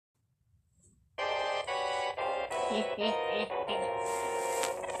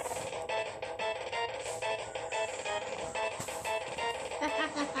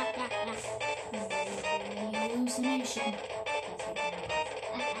Hallucination.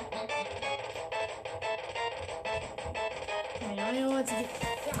 I know what to do.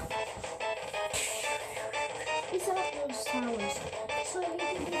 It's up those towers, so we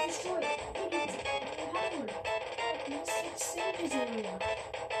can be destroyed. Maybe it's powered. Like Mystic Sage's area.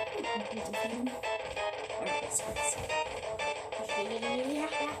 We can defeat him. Alright, let's go.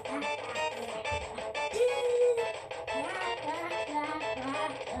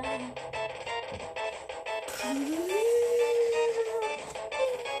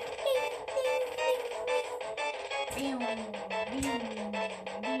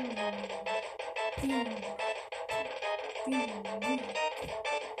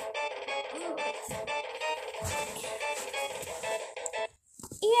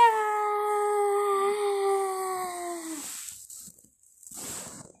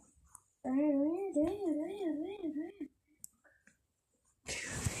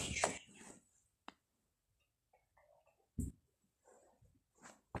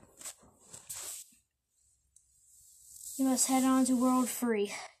 You must head on to World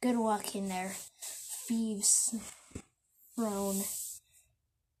Free. Good luck in there, Thieves Throne.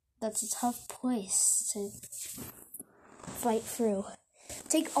 That's a tough place to fight through.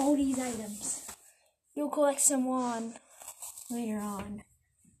 Take all these items. You'll collect some wand later on.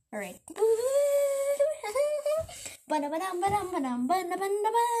 Alright.